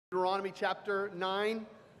Deuteronomy chapter 9.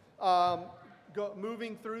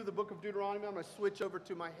 Moving through the book of Deuteronomy, I'm going to switch over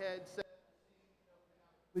to my headset.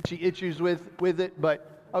 Which issues with it,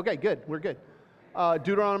 but okay, good. We're good.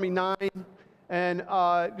 Deuteronomy 9, and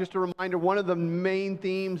just a reminder, one of the main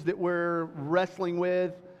themes that we're wrestling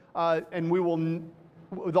with, and we will,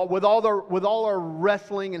 with all our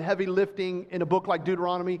wrestling and heavy lifting in a book like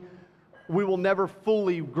Deuteronomy, we will never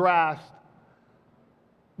fully grasp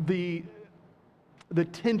the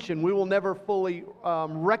tension. We will never fully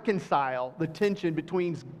reconcile the tension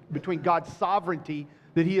between God's sovereignty,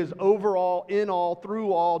 that He is over all, in all,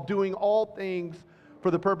 through all, doing all things for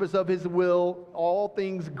the purpose of His will, all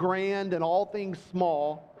things grand and all things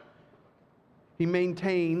small. He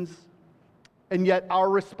maintains, and yet our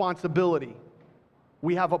responsibility,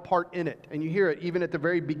 we have a part in it. And you hear it even at the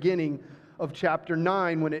very beginning of chapter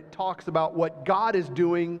 9 when it talks about what God is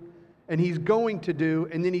doing and He's going to do,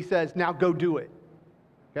 and then He says, now go do it.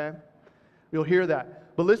 Okay? You'll hear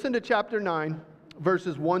that. But listen to chapter 9,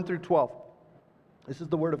 verses 1 through 12. This is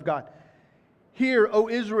the word of God. Hear, O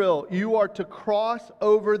Israel, you are to cross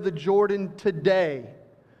over the Jordan today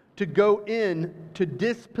to go in to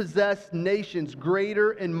dispossess nations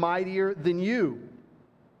greater and mightier than you.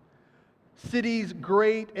 Cities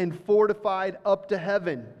great and fortified up to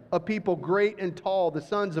heaven, a people great and tall, the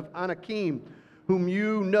sons of Anakim, whom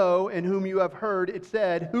you know and whom you have heard, it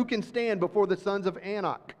said, who can stand before the sons of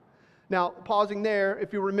Anak? Now, pausing there,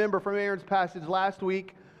 if you remember from Aaron's passage last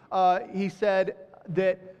week, he said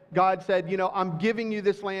that God said, I'm giving you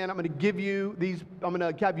this land. I'm going to give you these, I'm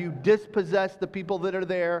going to have you dispossess the people that are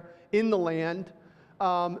there in the land.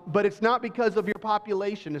 But it's not because of your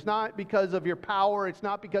population. It's not because of your power. It's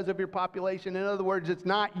not because of your population. In other words, it's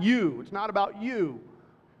not you. It's not about you.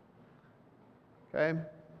 Okay?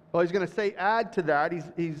 Well, he's going to say, add to that.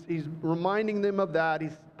 He's reminding them of that.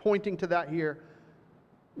 He's pointing to that here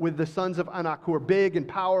with the sons of Anak, who are big and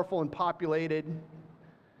powerful and populated.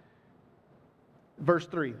 Verse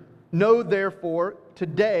 3. Know therefore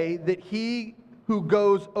today that He who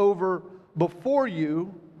goes over before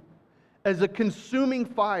you as a consuming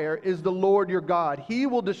fire is the Lord your God. He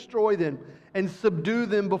will destroy them and subdue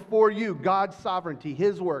them before you. God's sovereignty,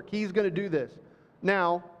 His work. He's going to do this.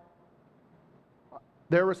 Now,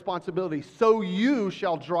 their responsibility. So you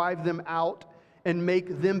shall drive them out and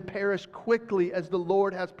make them perish quickly as the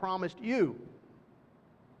Lord has promised you.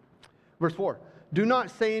 Verse 4. Do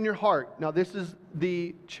not say in your heart. Now this is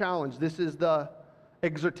the challenge. This is the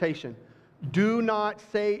exhortation. Do not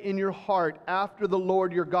say in your heart after the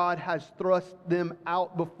Lord your God has thrust them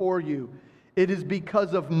out before you. It is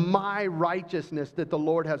because of my righteousness that the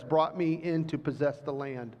Lord has brought me in to possess the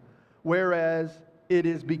land. Whereas it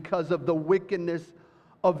is because of the wickedness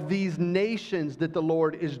of these nations that the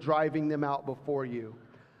Lord is driving them out before you.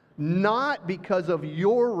 Not because of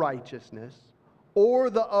your righteousness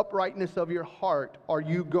or the uprightness of your heart are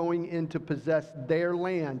you going in to possess their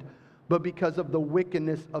land, but because of the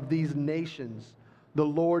wickedness of these nations, the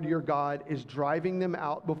Lord your God is driving them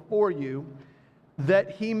out before you,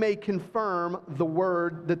 that He may confirm the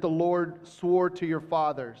word that the Lord swore to your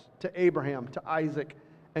fathers, to Abraham, to Isaac,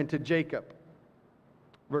 and to Jacob.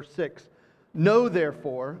 Verse 6. Know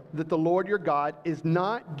therefore that the Lord your God is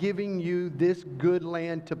not giving you this good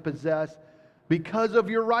land to possess because of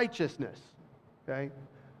your righteousness. Okay?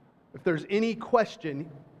 If there's any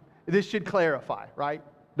question, this should clarify, right?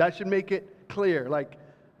 That should make it clear. Like,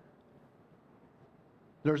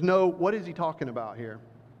 there's no, what is he talking about here?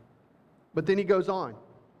 But then he goes on.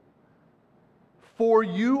 For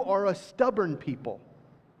you are a stubborn people.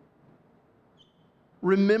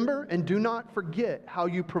 Remember and do not forget how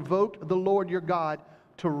you provoked the Lord your God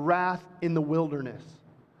to wrath in the wilderness.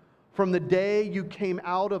 From the day you came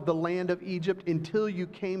out of the land of Egypt until you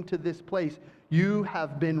came to this place, you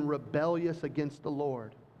have been rebellious against the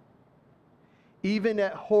Lord. Even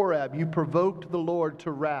at Horeb, you provoked the Lord to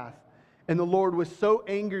wrath, and the Lord was so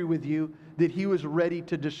angry with you that He was ready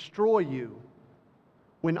to destroy you.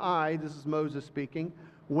 When I, this is Moses speaking,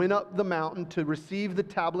 went up the mountain to receive the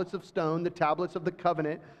tablets of stone, the tablets of the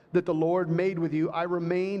covenant that the Lord made with you, I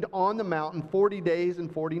remained on the mountain 40 days and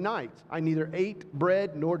 40 nights. I neither ate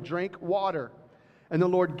bread nor drank water. And the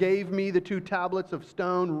Lord gave me the 2 tablets of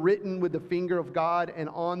stone written with the finger of God, and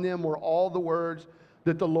on them were all the words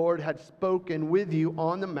that the Lord had spoken with you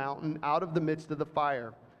on the mountain out of the midst of the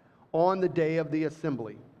fire on the day of the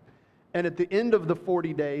assembly. And at the end of the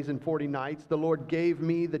 40 days and 40 nights, the Lord gave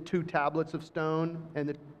me the 2 tablets of stone and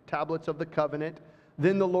the tablets of the covenant.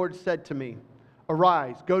 Then the Lord said to me,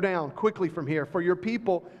 arise, go down quickly from here, for your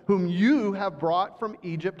people whom you have brought from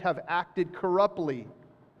Egypt have acted corruptly.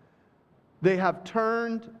 They have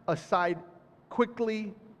turned aside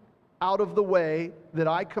quickly out of the way that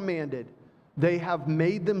I commanded, they have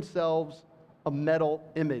made themselves a metal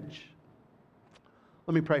image.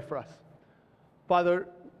 Let me pray for us. Father,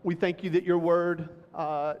 we thank you that your word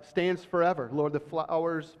stands forever. Lord, the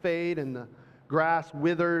flowers fade and the grass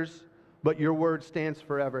withers, but your word stands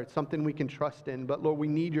forever. It's something we can trust in. But Lord, we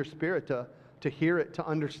need your Spirit to hear it, to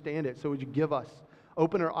understand it. So would you give us,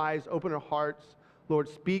 open our eyes, open our hearts. Lord,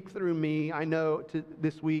 speak through me. I know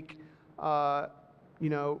this week, a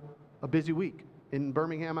busy week in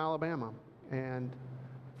Birmingham, Alabama, and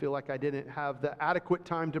feel like I didn't have the adequate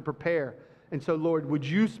time to prepare. And so, Lord, would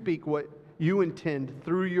you speak what you intend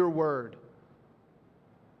through your word,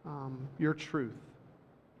 your truth.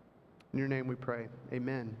 In your name we pray.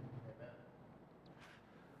 Amen.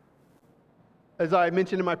 As I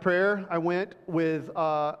mentioned in my prayer, I went with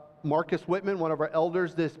Marcus Whitman, one of our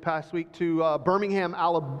elders, this past week to Birmingham,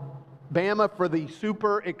 Alabama for the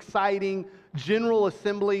super exciting General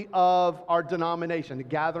Assembly of our denomination, the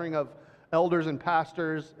gathering of elders and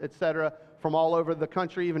pastors, etc., from all over the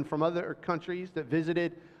country, even from other countries that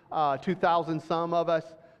visited, 2,000 some of us,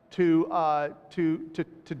 to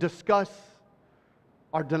discuss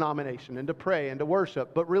our denomination and to pray and to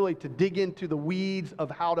worship, but really to dig into the weeds of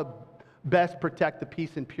how to best protect the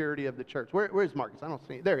peace and purity of the church. Where is Marcus? I don't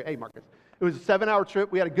see it. There, hey Marcus. It was a 7-hour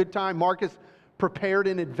trip. We had a good time. Marcus prepared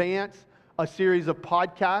in advance a series of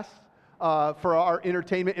podcasts for our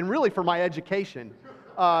entertainment and really for my education.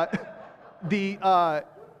 The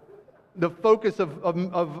focus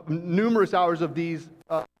of numerous hours of these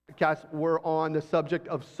podcasts were on the subject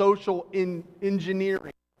of social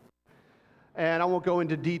engineering. And I won't go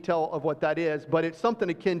into detail of what that is, but it's something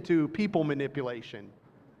akin to people manipulation.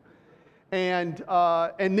 And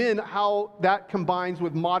then how that combines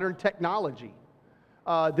with modern technology.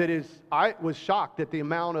 I was shocked at the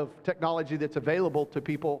amount of technology that's available to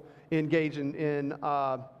people engaged in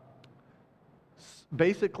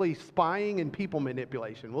basically spying and people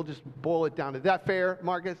manipulation. We'll just boil it down. Is that fair,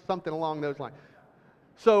 Marcus? Something along those lines.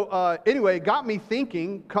 So anyway, it got me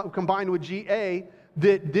thinking, combined with GA,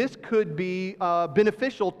 that this could be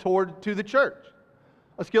beneficial to the church.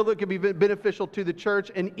 A skill that could be beneficial to the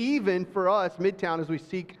church, and even for us, Midtown, as we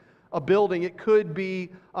seek a building, it could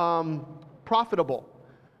be profitable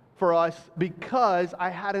for us, because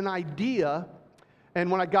I had an idea,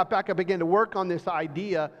 and when I got back, I began to work on this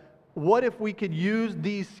idea. What if we could use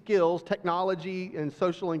these skills, technology and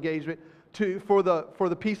social engagement, for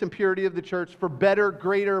the peace and purity of the church, for better,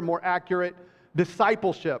 greater, more accurate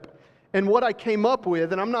discipleship? And what I came up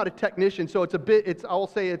with, and I'm not a technician, so it's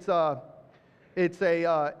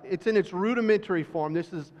in its rudimentary form.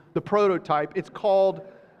 This is the prototype. It's called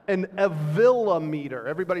an avilometer.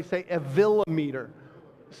 Everybody say avilometer.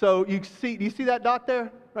 So do you see that dot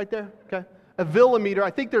there? Right there? Okay. Avilometer. I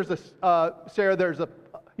think there's the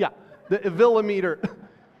avilometer.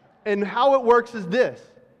 And how it works is this.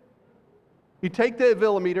 You take the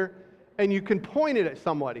avilometer and you can point it at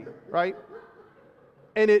somebody, right?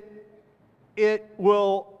 And it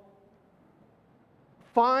will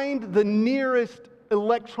find the nearest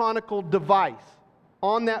electronical device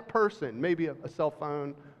on that person, maybe a cell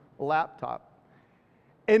phone, a laptop,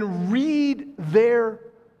 and read their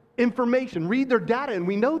information, read their data, and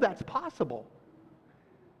we know that's possible.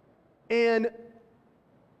 And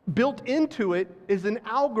built into it is an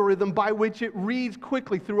algorithm by which it reads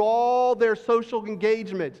quickly through all their social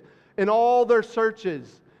engagements and all their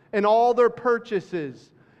searches and all their purchases.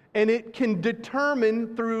 And it can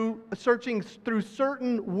determine through searching through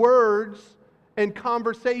certain words and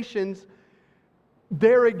conversations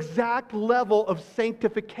their exact level of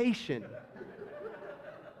sanctification.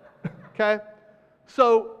 Okay?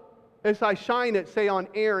 So, as I shine it, say on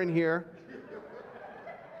Aaron here,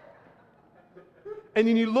 and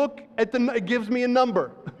then you look at it gives me a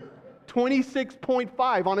number,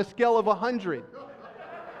 26.5 on a scale of 100.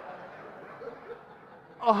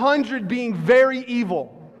 100 being very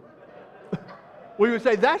evil. We would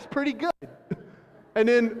say, that's pretty good. And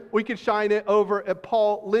then we could shine it over at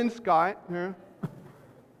Paul Linscott. Here.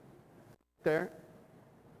 There.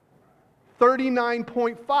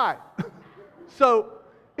 39.5. So,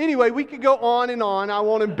 anyway, we could go on and on. I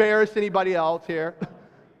won't embarrass anybody else here.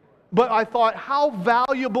 But I thought, how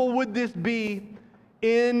valuable would this be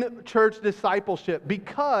in church discipleship?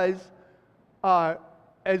 Because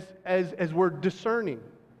as we're discerning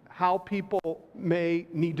how people may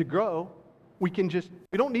need to grow, we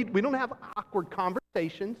don't have awkward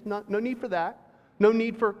conversations. No need for that. No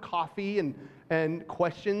need for coffee and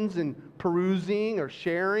questions and perusing or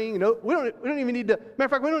sharing. No, we don't even need to. Matter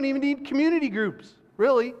of fact, we don't even need community groups.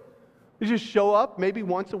 Really, you just show up maybe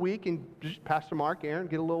once a week and just Pastor Mark, Aaron,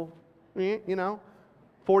 get a little,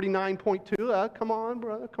 49.2, come on,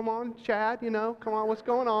 brother, come on, Chad, come on, what's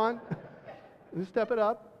going on? Let's step it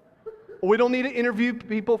up. We don't need to interview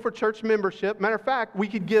people for church membership. Matter of fact,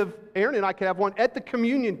 Aaron and I could have one at the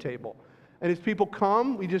communion table. And as people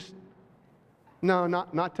come, no,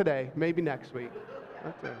 not today, maybe next week.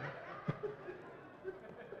 Not today.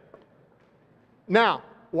 Now,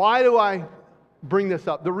 why do I bring this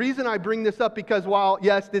up? The reason I bring this up because while,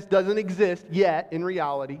 yes, this doesn't exist yet in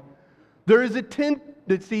reality, there is a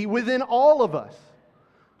tendency within all of us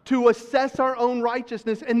to assess our own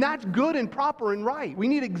righteousness, and that's good and proper and right. We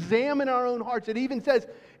need to examine our own hearts. It even says,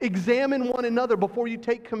 examine one another before you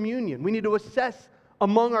take communion. We need to assess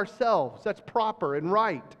among ourselves. That's proper and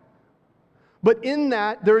right. But in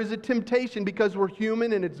that, there is a temptation because we're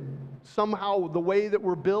human and it's somehow the way that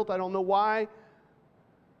we're built. I don't know why.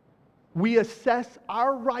 We assess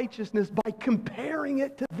our righteousness by comparing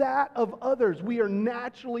it to that of others. We are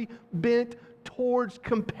naturally bent towards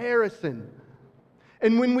comparison.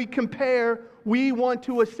 And when we compare, we want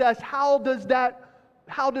to assess how does that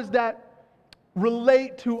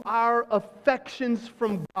relate to our affections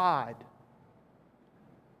from God?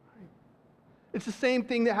 It's the same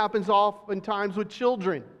thing that happens oftentimes with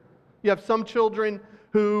children. You have some children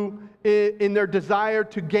who, in their desire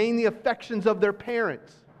to gain the affections of their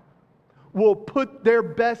parents, will put their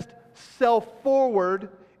best self forward,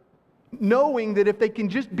 knowing that if they can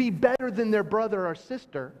just be better than their brother or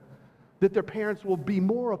sister, that their parents will be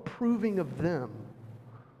more approving of them,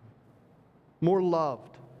 more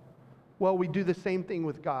loved. Well, we do the same thing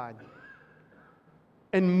with God.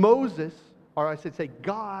 And Moses, or I should say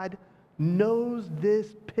God, knows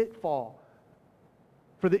this pitfall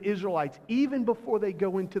for the Israelites even before they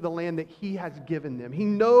go into the land that He has given them. He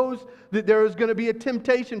knows that there is going to be a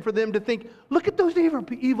temptation for them to think, look at those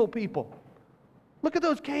evil people. Look at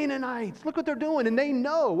those Canaanites. Look what they're doing. And they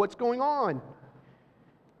know what's going on.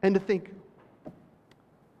 And to think,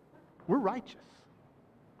 we're righteous.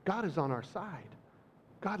 God is on our side.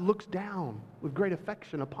 God looks down with great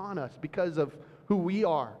affection upon us because of who we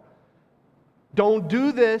are. Don't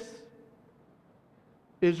do this,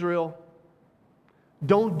 Israel.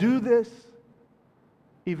 Don't do this,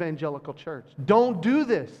 Evangelical Church. Don't do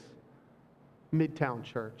this, Midtown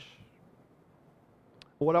Church.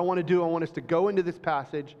 What I want to do, I want us to go into this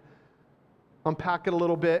passage, unpack it a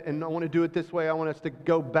little bit, and I want to do it this way. I want us to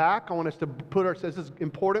go back. I want us to this is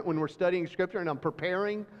important when we're studying Scripture and I'm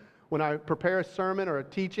preparing. When I prepare a sermon or a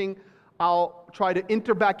teaching, I'll try to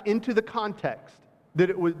enter back into the context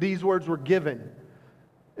that these words were given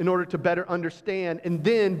in order to better understand, and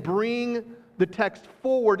then bring the text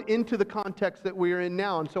forward into the context that we are in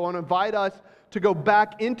now. And so I want to invite us to go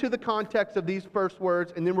back into the context of these first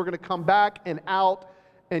words, and then we're going to come back and out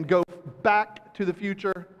and go back to the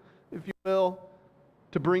future, if you will,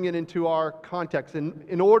 to bring it into our context. And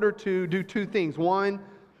in order to do two things. One,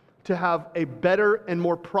 to have a better and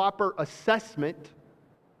more proper assessment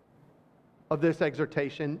of this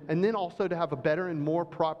exhortation, and then also to have a better and more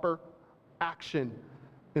proper action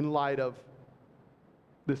in light of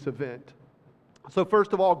this event. So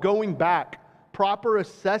first of all, going back, proper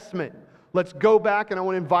assessment. Let's go back, and I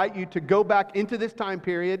want to invite you to go back into this time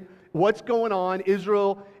period. What's going on?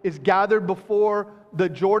 Israel is gathered before the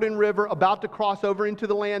Jordan River, about to cross over into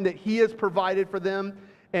the land that He has provided for them,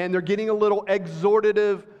 and they're getting a little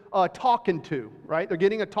exhortative talking to, right? They're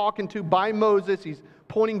getting a talking to by Moses. He's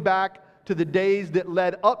pointing back to the days that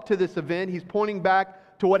led up to this event. He's pointing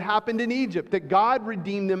back to what happened in Egypt, that God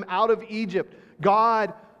redeemed them out of Egypt.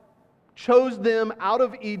 God chose them out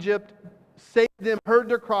of Egypt, saved them, heard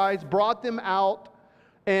their cries, brought them out,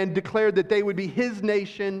 and declared that they would be His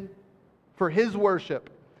nation for His worship.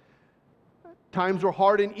 Times were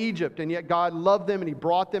hard in Egypt, and yet God loved them and He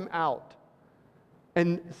brought them out.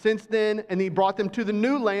 And since then, and He brought them to the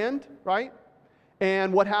new land, right?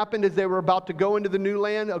 And what happened is they were about to go into the new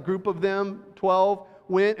land. A group of them, 12,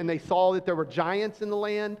 went and they saw that there were giants in the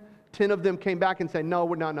land. 10 of them came back and said, no.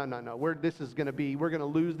 We're going to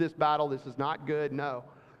lose this battle. This is not good. No.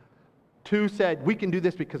 2 said, we can do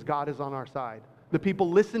this because God is on our side. The people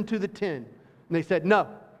listened to the 10 and they said, no,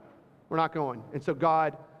 we're not going. And so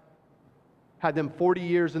God had them 40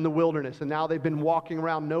 years in the wilderness, and now they've been walking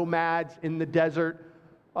around nomads in the desert,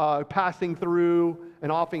 passing through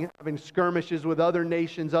and often having skirmishes with other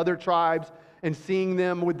nations, other tribes, and seeing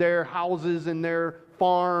them with their houses and their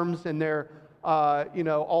farms and their,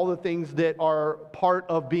 all the things that are part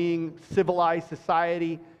of being civilized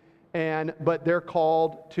society. But they're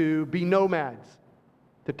called to be nomads,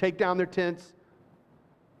 to take down their tents,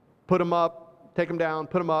 put them up, take them down,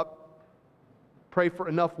 put them up, pray for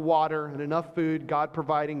enough water and enough food, God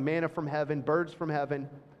providing manna from heaven, birds from heaven,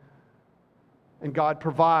 And God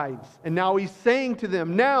provides. And now He's saying to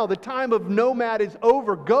them, now the time of nomad is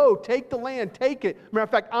over. Go, take the land, take it. Matter of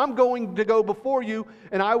fact, I'm going to go before you,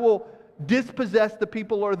 and I will dispossess the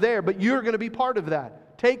people who are there. But you're going to be part of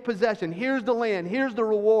that. Take possession. Here's the land. Here's the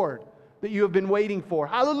reward that you have been waiting for.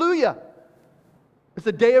 Hallelujah. It's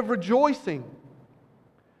a day of rejoicing.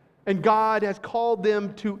 And God has called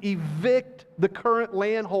them to evict the current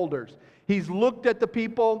landholders. He's looked at the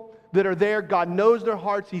people that are there. God knows their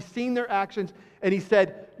hearts. He's seen their actions. And He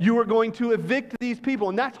said, you are going to evict these people.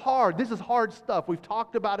 And that's hard. This is hard stuff. We've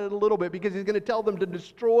talked about it a little bit because He's going to tell them to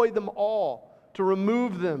destroy them all, to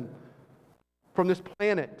remove them from this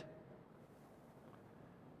planet.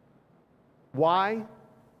 Why?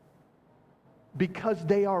 Because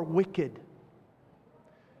they are wicked.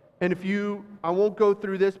 And I won't go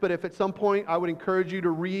through this, but if at some point I would encourage you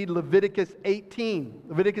to read Leviticus 18.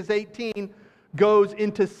 Leviticus 18 goes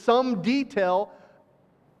into some detail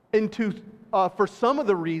for some of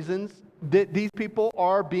the reasons that these people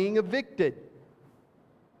are being evicted.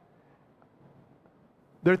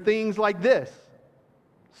 There are things like this: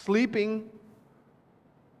 sleeping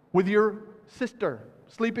with your sister,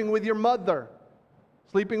 sleeping with your mother,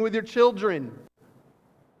 sleeping with your children,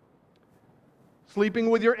 sleeping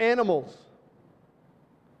with your animals,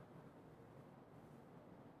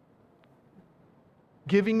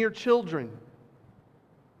 giving your children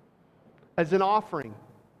as an offering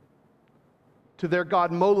to their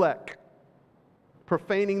god Molech,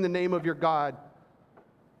 profaning the name of your God.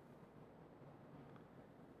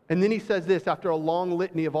 And then He says this, after a long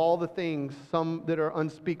litany of all the things, some that are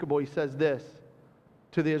unspeakable, He says this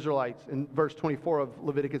to the Israelites in verse 24 of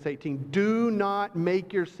Leviticus 18. Do not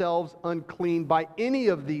make yourselves unclean by any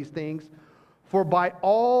of these things, for by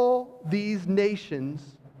all these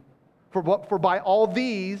nations, for by all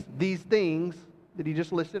these things that He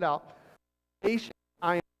just listed out, nations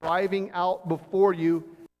I am driving out before you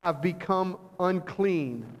have become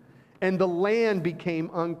unclean, and the land became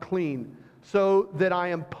unclean, so that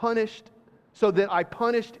I punished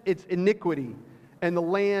its iniquity, and the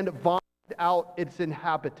land vomited out its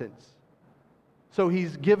inhabitants. So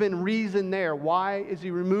He's given reason there. Why is He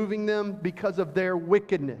removing them? Because of their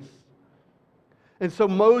wickedness. And so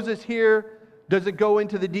Moses here doesn't go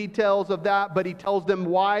into the details of that, but he tells them,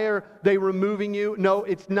 why are they removing you? No,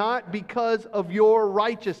 it's not because of your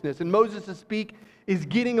righteousness. And Moses' speak is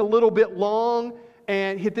getting a little bit long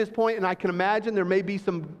and at this point, and I can imagine there may be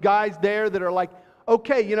some guys there that are like,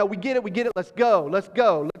 okay, we get it, let's go.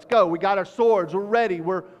 We got our swords, we're ready.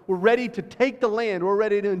 We're ready to take the land. We're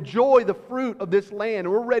ready to enjoy the fruit of this land.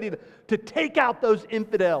 We're ready to take out those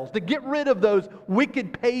infidels, to get rid of those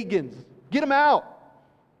wicked pagans. Get them out.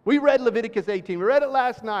 We read Leviticus 18. We read it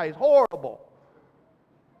last night. It's horrible.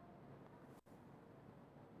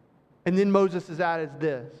 And then Moses is added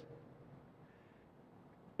this.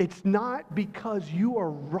 It's not because you are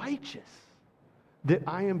righteous that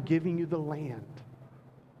I am giving you the land.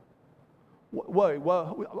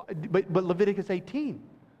 But Leviticus 18,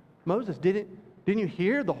 Moses, didn't you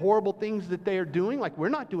hear the horrible things that they are doing? Like, we're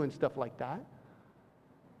not doing stuff like that.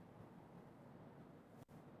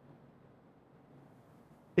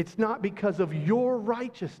 It's not because of your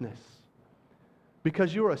righteousness,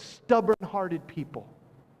 because you're a stubborn-hearted people.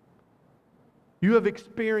 You have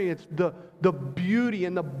experienced the beauty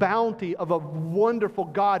and the bounty of a wonderful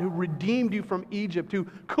God who redeemed you from Egypt, who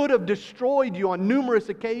could have destroyed you on numerous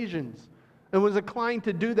occasions and was inclined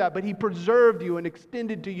to do that, but He preserved you and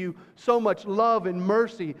extended to you so much love and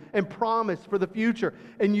mercy and promise for the future.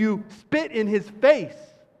 And you spit in His face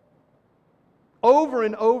over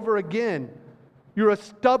and over again. You're a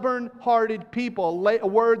stubborn-hearted people, a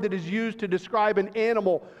word that is used to describe an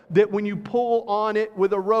animal that when you pull on it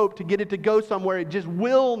with a rope to get it to go somewhere, it just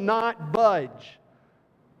will not budge.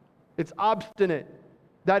 It's obstinate.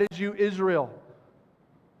 That is you, Israel.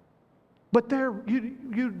 But they're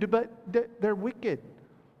wicked.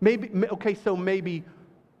 Maybe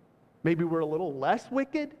we're a little less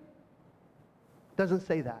wicked. It doesn't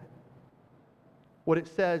say that. What it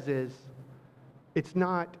says is, it's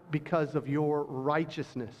not because of your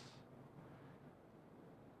righteousness.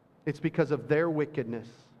 It's because of their wickedness.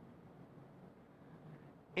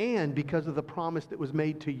 And because of the promise that was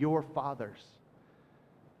made to your fathers.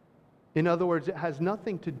 In other words, it has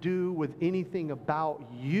nothing to do with anything about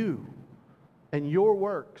you and your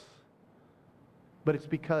works. But it's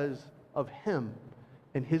because of Him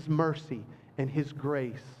and His mercy and His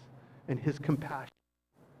grace and His compassion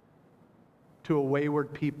to a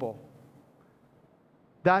wayward people.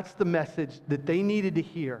 That's the message that they needed to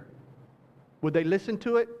hear. Would they listen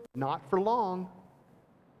to it? Not for long.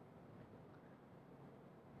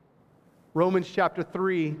 Romans chapter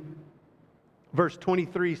 3, Verse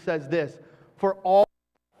 23 says this, "For all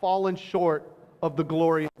have fallen short of the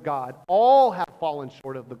glory of God." All have fallen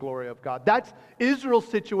short of the glory of God. That's Israel's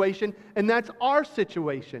situation, and that's our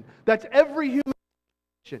situation. That's every human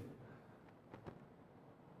situation.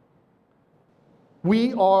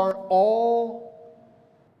 We are all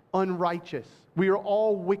unrighteous. We are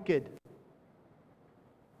all wicked.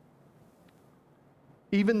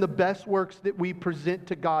 Even the best works that we present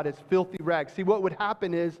to God as filthy rags. See, what would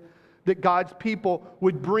happen is that God's people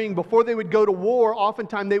would bring, before they would go to war,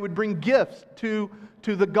 oftentimes they would bring gifts to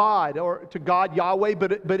the God, or to God, Yahweh,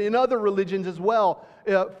 but in other religions as well.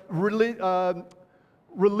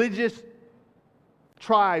 Religious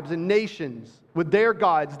tribes and nations, with their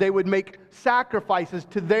gods, they would make sacrifices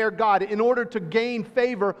to their God in order to gain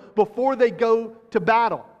favor before they go to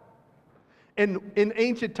battle. And in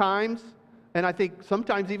ancient times, and I think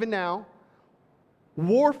sometimes even now,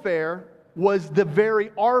 warfare was the very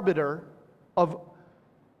arbiter of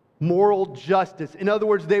moral justice. In other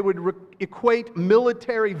words, they would equate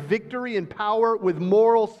military victory and power with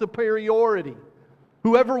moral superiority.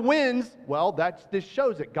 Whoever wins, well, this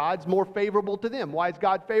shows it. God's more favorable to them. Why is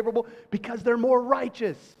God favorable? Because they're more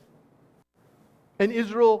righteous. And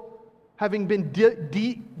Israel, having been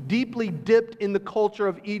deeply dipped in the culture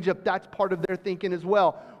of Egypt, that's part of their thinking as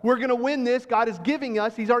well. We're going to win this. God is giving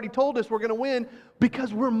us. He's already told us we're going to win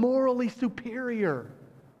because we're morally superior.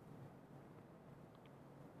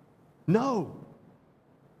 No.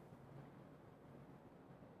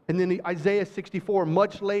 And then Isaiah 64,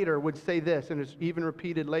 much later, would say this, and it's even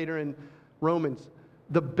repeated later in Romans.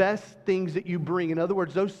 The best things that you bring, in other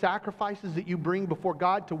words, those sacrifices that you bring before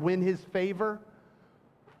God to win His favor,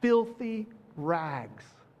 filthy rags.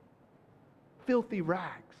 Filthy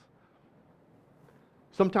rags.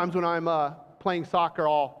 Sometimes when I'm playing soccer,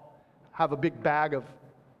 I'll have a big bag of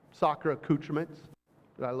soccer accoutrements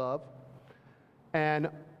that I love. And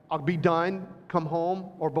I'll be done, come home,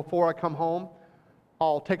 or before I come home,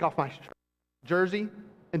 I'll take off my jersey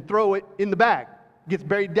and throw it in the bag. It gets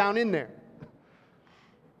buried down in there.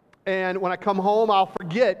 And when I come home, I'll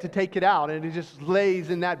forget to take it out, and it just lays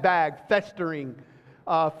in that bag, festering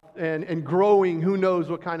and growing who knows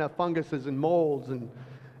what kind of funguses and molds.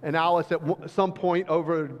 And Alice, at some point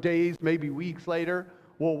over days, maybe weeks later,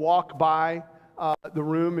 will walk by the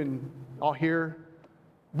room, and I'll hear,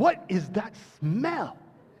 "What is that smell?"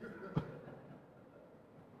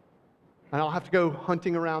 And I'll have to go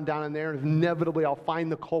hunting around down in there, and inevitably I'll find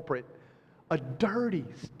the culprit. A dirty,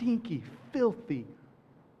 stinky, filthy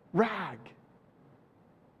rag.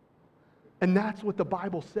 And that's what the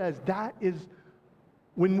Bible says. That is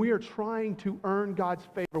when we are trying to earn God's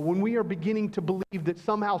favor, when we are beginning to believe that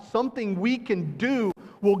somehow something we can do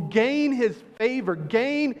will gain His favor,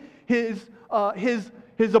 gain His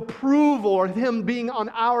approval, or Him being on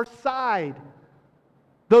our side.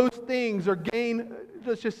 Those things are gain,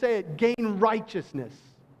 let's just say it, gain righteousness.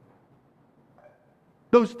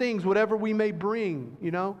 Those things, whatever we may bring,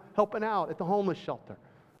 helping out at the homeless shelter,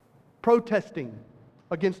 protesting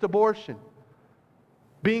against abortion,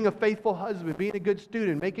 being a faithful husband, being a good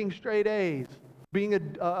student, making straight A's,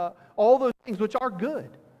 being all those things which are good.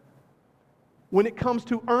 When it comes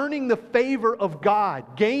to earning the favor of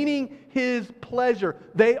God, gaining His pleasure,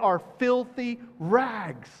 they are filthy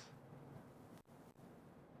rags.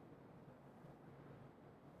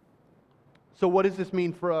 So what does this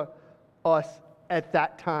mean for us at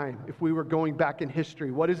that time, if we were going back in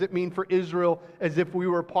history? What does it mean for Israel as if we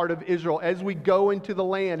were part of Israel? As we go into the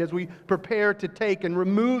land, as we prepare to take and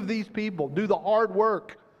remove these people, do the hard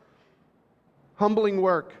work, humbling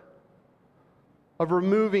work of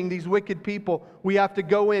removing these wicked people, we have to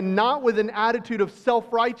go in not with an attitude of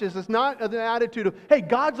self-righteousness, not an attitude of, hey,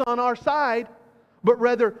 God's on our side, but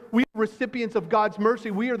rather we are recipients of God's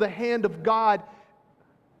mercy. We are the hand of God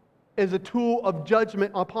as a tool of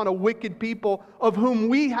judgment upon a wicked people of whom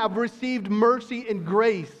we have received mercy and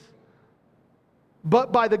grace.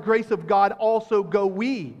 But by the grace of God also go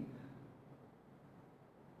we.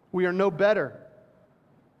 We are no better.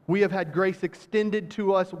 We have had grace extended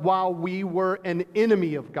to us while we were an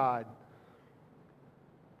enemy of God.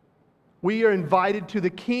 We are invited to the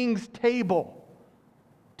King's table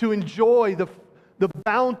to enjoy the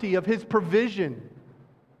bounty of His provision.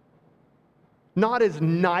 Not as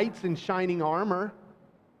knights in shining armor,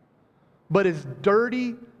 but as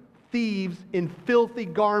dirty thieves in filthy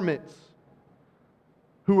garments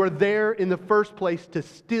who are there in the first place to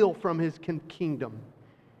steal from His kingdom.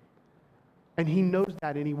 And He knows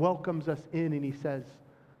that, and He welcomes us in, and He says,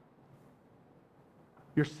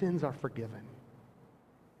 your sins are forgiven.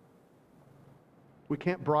 We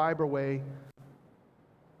can't bribe our way.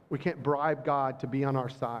 We can't bribe God to be on our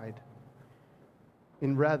side.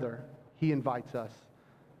 and rather, he invites us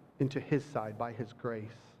into his side by his grace.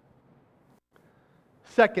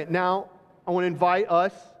 Second, now, I want to invite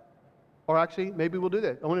us, or actually, maybe we'll do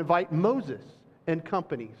this. I want to invite Moses and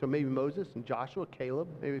company, so maybe Moses and Joshua, Caleb,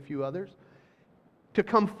 maybe a few others, to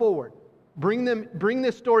come forward. Bring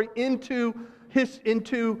this story into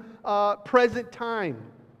present time.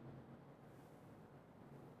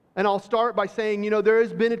 And I'll start by saying, there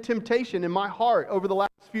has been a temptation in my heart over the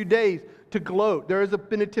last few days to gloat. There has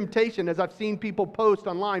been a temptation as I've seen people post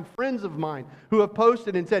online, friends of mine who have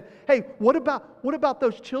posted and said, hey, what about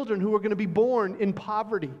those children who are going to be born in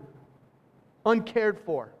poverty, uncared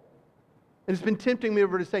for? And it's been tempting me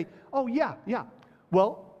over to say, oh yeah.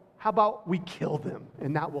 Well, how about we kill them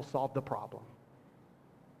and that will solve the problem?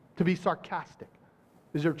 To be sarcastic.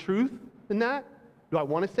 Is there truth in that? Do I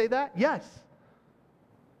want to say that? Yes.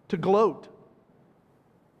 To gloat.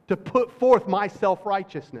 To put forth my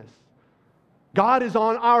self-righteousness. God is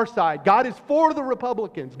on our side. God is for the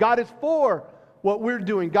Republicans. God is for what we're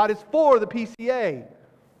doing. God is for the PCA.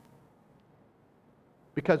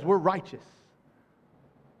 Because we're righteous.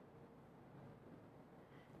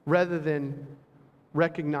 Rather than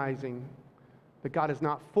recognizing that God is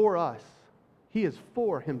not for us, He is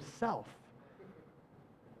for Himself.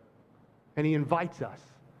 And He invites us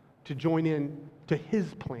to join in to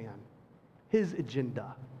His plan, His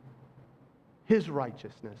agenda, His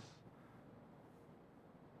righteousness.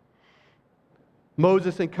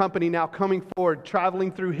 Moses and company now coming forward,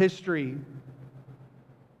 traveling through history.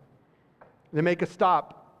 They make a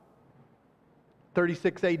stop,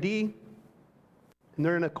 36 AD, and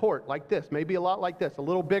they're in a court like this, maybe a lot like this, a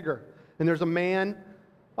little bigger. And there's a man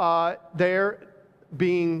there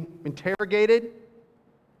being interrogated,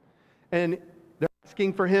 and they're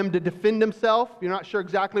asking for him to defend himself. You're not sure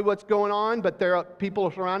exactly what's going on, but people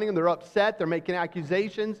are surrounding him. They're upset. They're making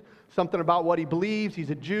accusations, something about what he believes. He's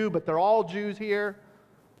a Jew, but they're all Jews here,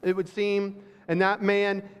 it would seem. And that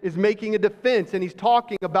man is making a defense, and he's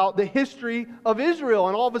talking about the history of Israel.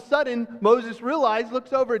 And all of a sudden, Moses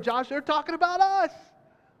looks over at Joshua, they're talking about us.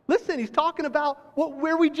 Listen, he's talking about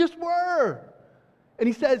where we just were. And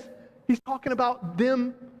he says, he's talking about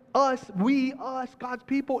them, us, God's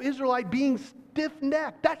people, Israelite, being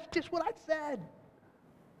stiff-necked. That's just what I said.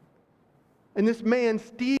 And this man,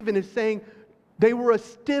 Stephen, is saying they were a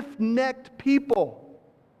stiff-necked people.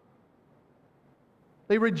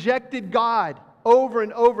 They rejected God over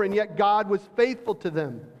and over, and yet God was faithful to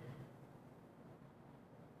them.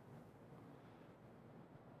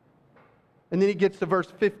 And then he gets to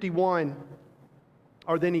verse 51,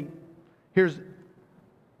 or then he hears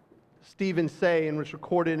Stephen say, and was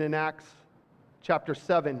recorded in Acts chapter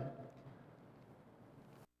 7,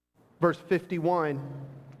 verse 51.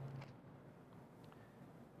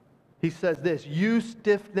 He says this, "You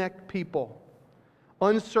stiff-necked people,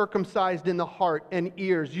 uncircumcised in the heart and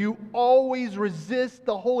ears, you always resist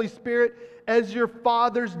the Holy Spirit as your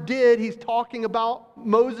fathers did." He's talking about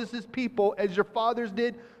Moses' people, as your fathers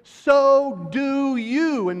did, so do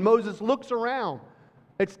you. And Moses looks around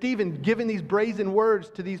at Stephen giving these brazen words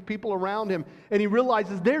to these people around him, and he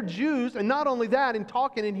realizes they're Jews, and not only that, in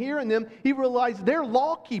talking and hearing them, he realizes they're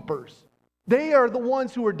law keepers. They are the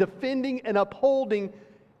ones who are defending and upholding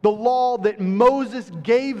the law that Moses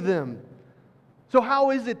gave them. So how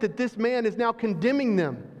is it that this man is now condemning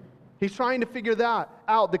them? He's trying to figure that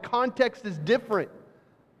out. The context is different.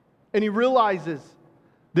 And he realizes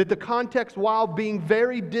that the context, while being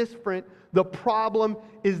very different, the problem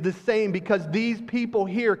is the same, because these people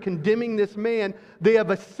here condemning this man, they have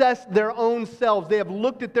assessed their own selves. They have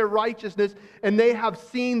looked at their righteousness, and they have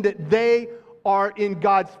seen that they are in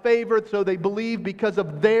God's favor, so they believe because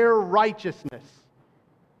of their righteousness.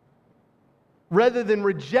 Rather than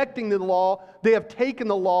rejecting the law, they have taken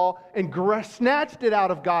the law and snatched it out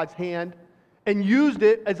of God's hand and used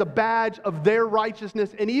it as a badge of their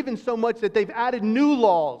righteousness, and even so much that they've added new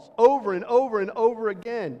laws over and over and over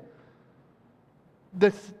again.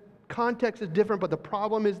 The context is different, but the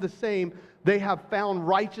problem is the same. They have found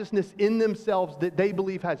righteousness in themselves that they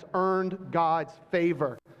believe has earned God's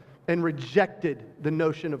favor and rejected the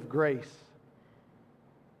notion of grace.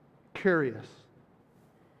 Curious.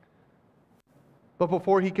 But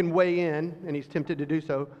before he can weigh in, and he's tempted to do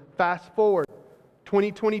so, fast forward,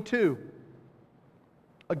 2022.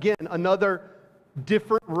 Again, another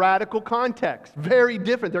different radical context. Very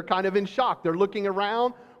different. They're kind of in shock. They're looking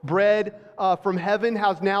around. Bread from heaven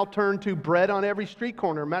has now turned to bread on every street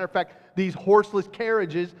corner. Matter of fact, these horseless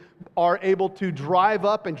carriages are able to drive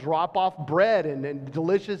up and drop off bread and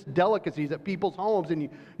delicious delicacies at people's homes. And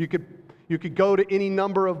you could go to any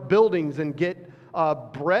number of buildings and get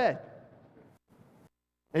bread.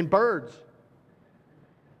 And birds.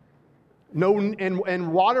 No,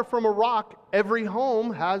 and water from a rock, every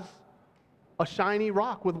home has a shiny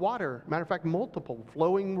rock with water. Matter of fact, multiple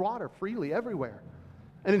flowing water freely everywhere.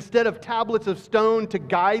 And instead of tablets of stone to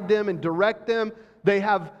guide them and direct them, they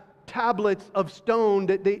have tablets of stone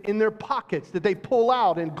that they in their pockets that they pull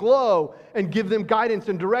out and glow and give them guidance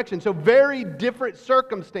and direction. So very different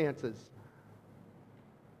circumstances.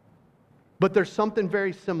 But there's something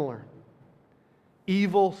very similar.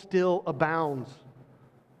 Evil still abounds.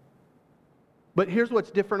 But here's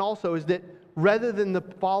what's different also is that rather than the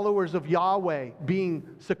followers of Yahweh being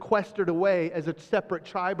sequestered away as a separate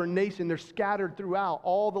tribe or nation, they're scattered throughout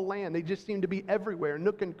all the land. They just seem to be everywhere,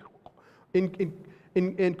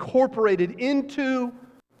 incorporated into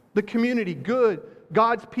the community,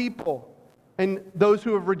 God's people, and those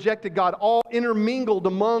who have rejected God, all intermingled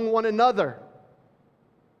among one another.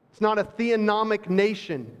 It's not a theonomic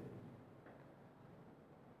nation.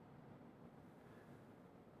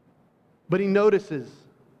 But he notices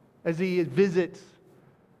as he visits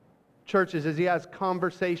churches, as he has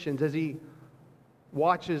conversations, as he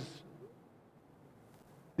watches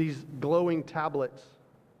these glowing tablets,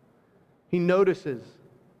 he notices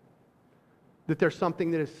that there's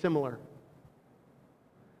something that is similar.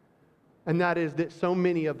 And that is that so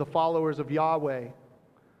many of the followers of Yahweh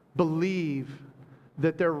believe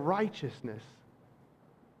that their righteousness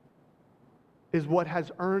is what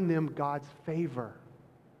has earned them God's favor.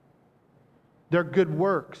 Their good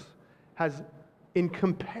works has, in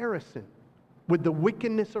comparison with the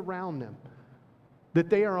wickedness around them, that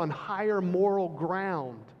they are on higher moral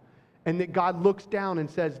ground, and that God looks down and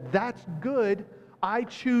says, that's good, I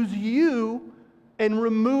choose you, and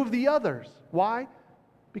remove the others. Why?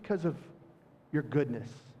 Because of your goodness,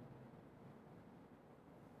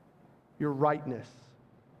 your rightness.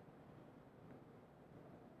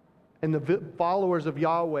 And the followers of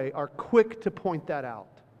Yahweh are quick to point that out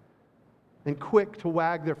and quick to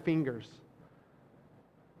wag their fingers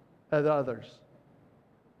at others.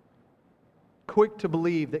 Quick to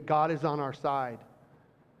believe that God is on our side,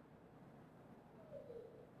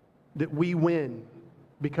 that we win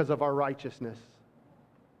because of our righteousness.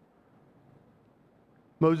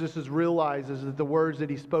 Moses realizes that the words that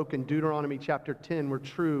he spoke in Deuteronomy chapter 10 were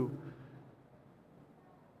true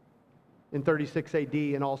in 36 AD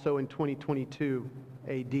and also in 2022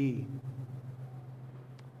 AD.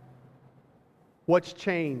 What's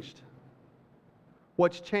changed?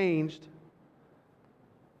 What's changed?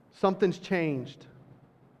 Something's changed.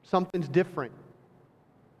 Something's different.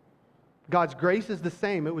 God's grace is the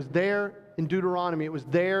same. It was there in Deuteronomy. It was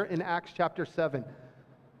there in Acts chapter 7.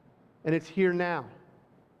 And it's here now.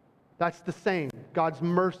 That's the same. God's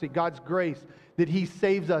mercy, God's grace, that He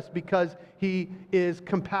saves us because He is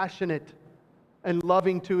compassionate and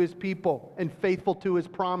loving to His people and faithful to His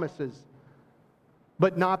promises.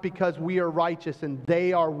 But not because we are righteous and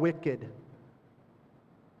they are wicked.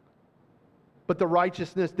 But the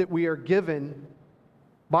righteousness that we are given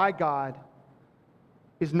by God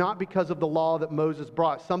is not because of the law that Moses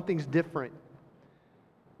brought. Something's different.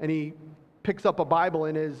 And he picks up a Bible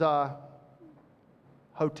in his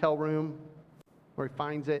hotel room where he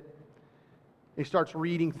finds it. He starts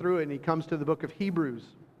reading through it and he comes to the book of Hebrews.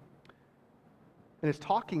 And it's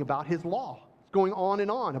talking about his law. It's going on and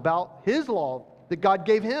on about his law that God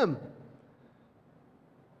gave him.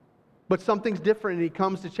 But something's different, and he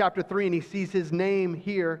comes to chapter 3 and he sees his name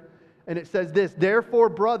here, and it says this: therefore,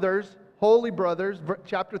 brothers, holy brothers,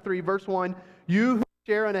 chapter 3, verse 1, you who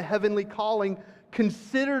share in a heavenly calling,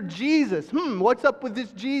 consider Jesus. What's up with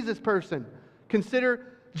this Jesus person?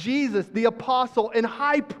 Consider Jesus, the apostle and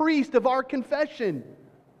high priest of our confession.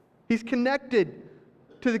 He's connected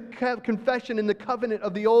to the confession in the covenant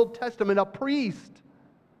of the Old Testament, a priest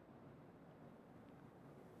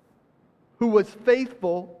who was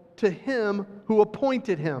faithful to Him who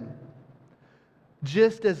appointed him,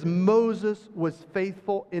 just as Moses was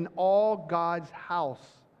faithful in all God's house.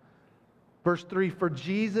 Verse 3, for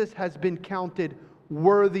Jesus has been counted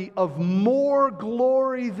worthy of more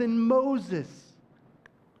glory than Moses.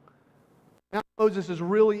 Now Moses is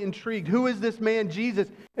really intrigued. Who is this man Jesus,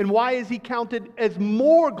 and why is he counted as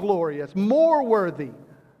more glorious, more worthy?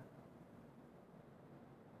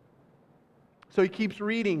 So he keeps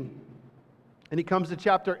reading. And he comes to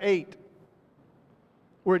chapter 8,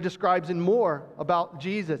 where it describes in more about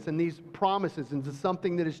Jesus and these promises and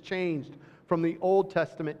something that has changed from the Old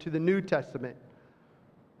Testament to the New Testament.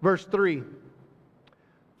 Verse 3,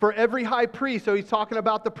 for every high priest, so he's talking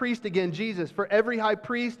about the priest again, Jesus, for every high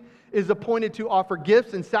priest is appointed to offer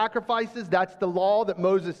gifts and sacrifices. That's the law that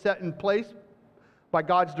Moses set in place by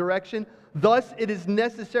God's direction. Thus, it is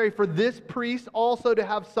necessary for this priest also to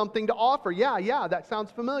have something to offer. Yeah, that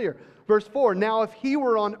sounds familiar. Verse 4, now if he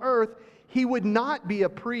were on earth, he would not be a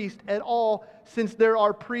priest at all, since there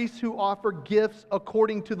are priests who offer gifts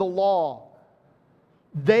according to the law.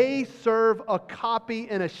 They serve a copy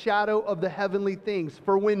and a shadow of the heavenly things.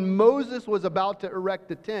 For when Moses was about to erect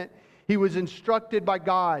the tent, he was instructed by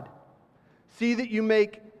God, see that you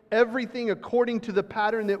make everything according to the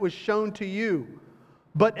pattern that was shown to you.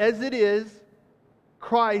 But as it is,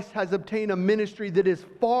 Christ has obtained a ministry that is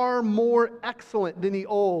far more excellent than the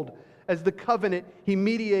old, as the covenant he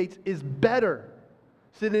mediates is better,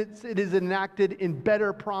 since it is enacted in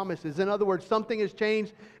better promises. In other words, something has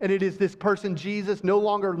changed, and it is this person Jesus, no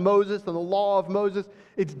longer Moses and the law of Moses.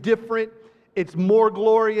 It's different, it's more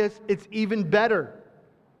glorious, it's even better.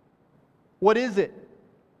 What is it?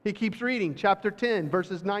 He keeps reading, chapter 10,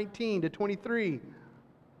 verses 19 to 23.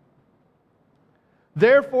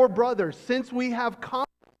 Therefore, brothers, since we have come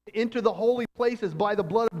into the holy places by the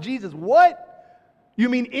blood of Jesus. What? You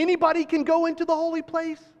mean anybody can go into the holy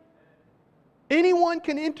place? Anyone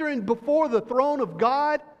can enter in before the throne of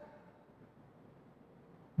God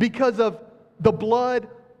because of the blood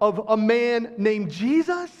of a man named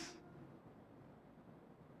Jesus?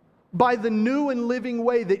 By the new and living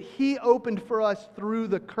way that He opened for us through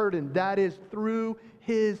the curtain, that is, through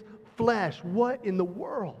His flesh. What in the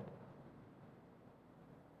world?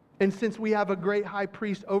 And since we have a great high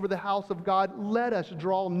priest over the house of God, let us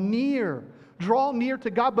draw near. Draw near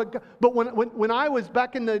to God. But when I was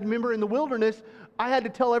back in the wilderness, I had to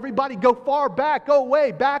tell everybody, go far back, go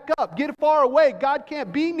away, back up, get far away. God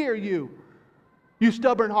can't be near you. You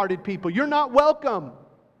stubborn-hearted people, you're not welcome.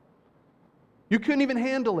 You couldn't even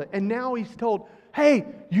handle it. And now He's told, hey,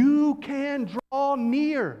 you can draw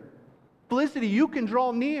near. Felicity, you can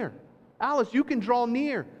draw near. Alice, you can draw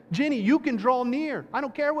near. Jenny, you can draw near. I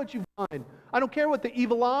don't care what you've done. I don't care what the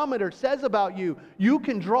evilometer says about you. You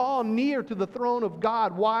can draw near to the throne of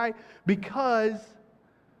God. Why? Because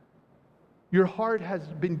your heart has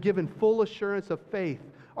been given full assurance of faith.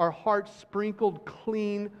 Our hearts sprinkled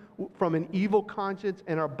clean from an evil conscience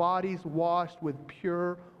and our bodies washed with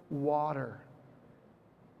pure water.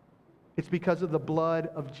 It's because of the blood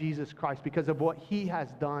of Jesus Christ, because of what He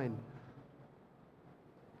has done.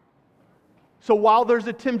 So while there's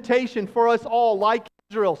a temptation for us all, like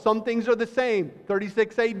Israel, some things are the same.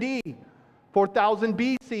 36 AD, 4000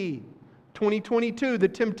 BC, 2022, the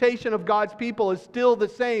temptation of God's people is still the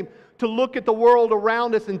same. To look at the world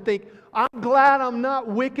around us and think, I'm glad I'm not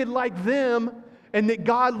wicked like them, and that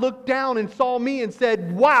God looked down and saw me and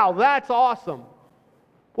said, wow, that's awesome.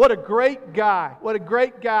 What a great guy. What a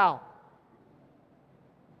great gal.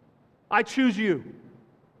 I choose you.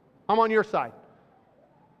 I'm on your side.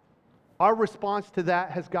 Our response to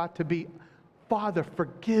that has got to be, Father,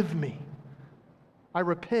 forgive me. I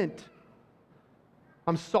repent.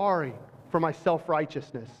 I'm sorry for my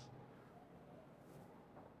self-righteousness.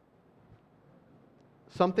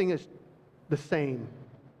 Something is the same,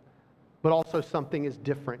 but also something is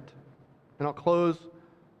different. And I'll close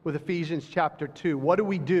with Ephesians chapter 2. What do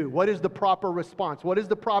we do? What is the proper response? What is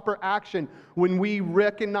the proper action when we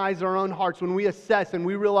recognize our own hearts, when we assess and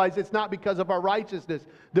we realize it's not because of our righteousness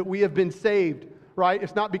that we have been saved, right?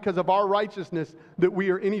 It's not because of our righteousness that we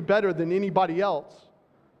are any better than anybody else.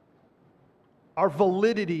 Our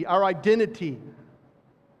validity, our identity,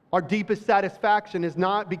 our deepest satisfaction is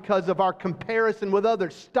not because of our comparison with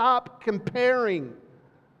others. Stop comparing.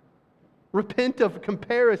 Repent of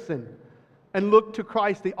comparison. And look to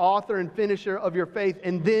Christ, the author and finisher of your faith,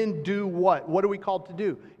 and then do what? What are we called to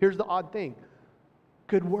do? Here's the odd thing.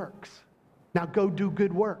 Good works. Now go do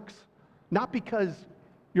good works. Not because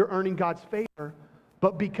you're earning God's favor,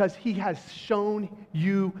 but because He has shown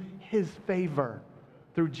you His favor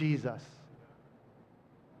through Jesus.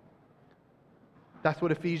 That's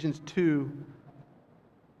what Ephesians 2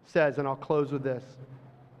 says, and I'll close with this.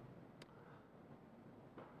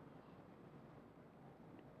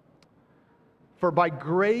 For by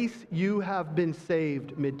grace you have been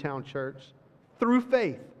saved, Midtown Church, through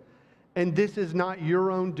faith. And this is not your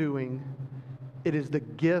own doing. It is the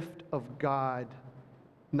gift of God,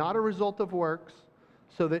 not a result of works,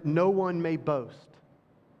 so that no one may boast.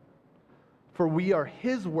 For we are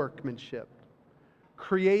His workmanship,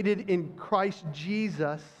 created in Christ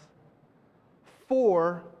Jesus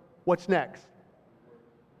for, what's next?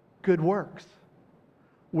 Good works,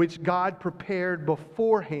 which God prepared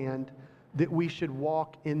beforehand that we should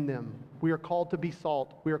walk in them. We are called to be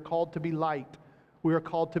salt. We are called to be light. We are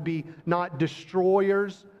called to be not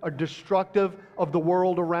destroyers or destructive of the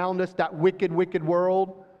world around us, that wicked, wicked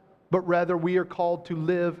world, but rather we are called to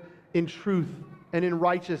live in truth and in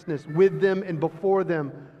righteousness with them and before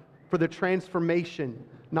them for the transformation,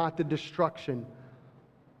 not the destruction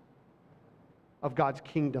of God's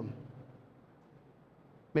kingdom.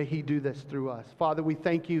 May He do this through us. Father, we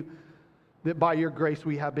thank You that by Your grace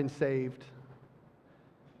we have been saved.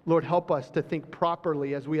 Lord, help us to think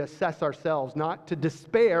properly as we assess ourselves, not to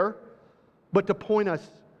despair, but to point us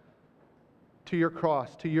to Your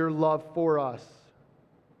cross, to Your love for us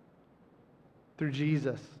through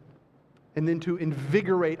Jesus. And then to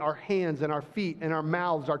invigorate our hands and our feet and our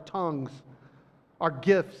mouths, our tongues, our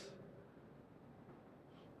gifts,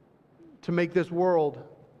 to make this world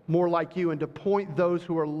more like You and to point those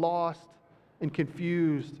who are lost and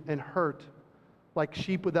confused and hurt, like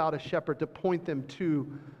sheep without a shepherd, to point them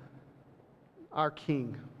to our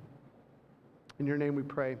King. In Your name we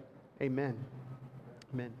pray. Amen.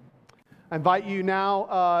 Amen. I invite you now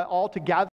all to gather.